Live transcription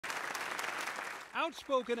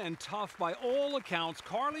Outspoken and tough by all accounts,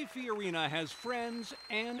 Carly Fiorina has friends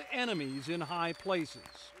and enemies in high places.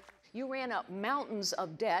 You ran up mountains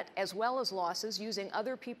of debt as well as losses using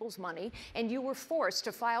other people's money, and you were forced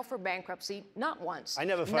to file for bankruptcy not once, I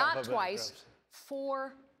never filed not for twice, bankruptcy.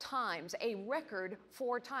 4 times, a record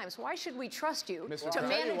 4 times. Why should we trust you Mr. to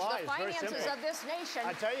manage why. the finances of this nation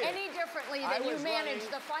any differently than you manage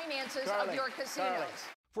the finances of your casinos?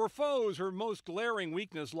 For foes, her most glaring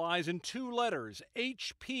weakness lies in 2 letters,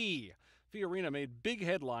 HP. Fiorina made big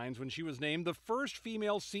headlines when she was named the first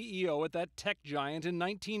female CEO at that tech giant in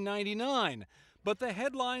 1999. But the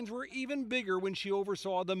headlines were even bigger when she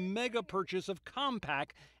oversaw the mega purchase of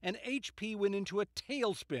Compaq, and HP went into a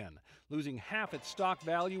tailspin, losing half its stock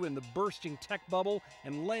value in the bursting tech bubble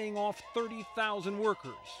and laying off 30,000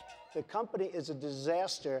 workers. The company is a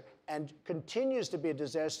disaster and continues to be a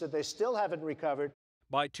disaster. They still haven't recovered.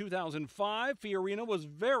 By 2005, Fiorina was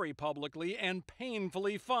very publicly and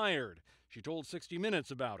painfully fired. She told 60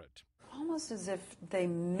 Minutes about it. Almost as if they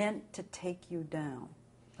meant to take you down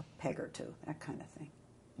a peg or two, that kind of thing.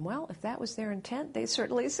 Well, if that was their intent, they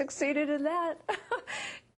certainly succeeded in that.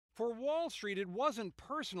 For Wall Street, it wasn't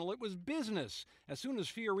personal, it was business. As soon as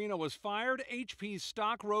Fiorina was fired, HP's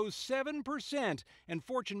stock rose 7%, and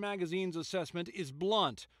Fortune magazine's assessment is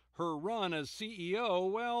blunt. Her run as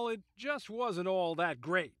CEO, well, it just wasn't all that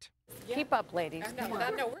great. Yeah. Keep up, ladies. I know, we're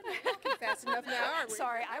not walking fast enough now, are we?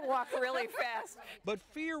 Sorry, I walk really fast. But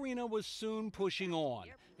Fiorina was soon pushing on,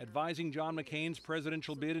 advising John McCain's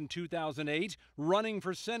presidential bid in 2008, running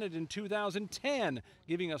for Senate in 2010,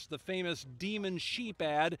 giving us the famous demon sheep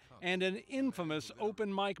ad, and an infamous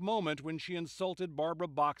open mic moment when she insulted Barbara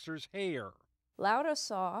Boxer's hair. Lauda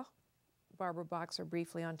saw Barbara Boxer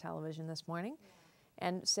briefly on television this morning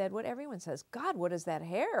and said what everyone says, God, what is that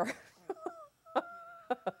hair?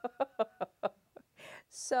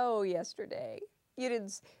 So yesterday, you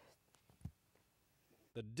didn't...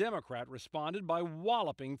 The Democrat responded by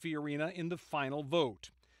walloping Fiorina in the final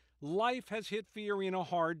vote. Life has hit Fiorina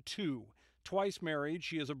hard, too. Twice married,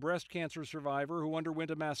 she is a breast cancer survivor who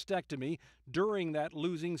underwent a mastectomy during that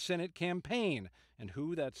losing Senate campaign, and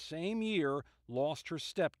who that same year lost her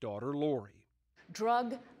stepdaughter, Lori.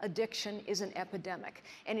 Drug addiction is an epidemic,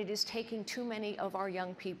 and it is taking too many of our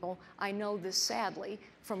young people. I know this sadly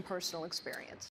from personal experience.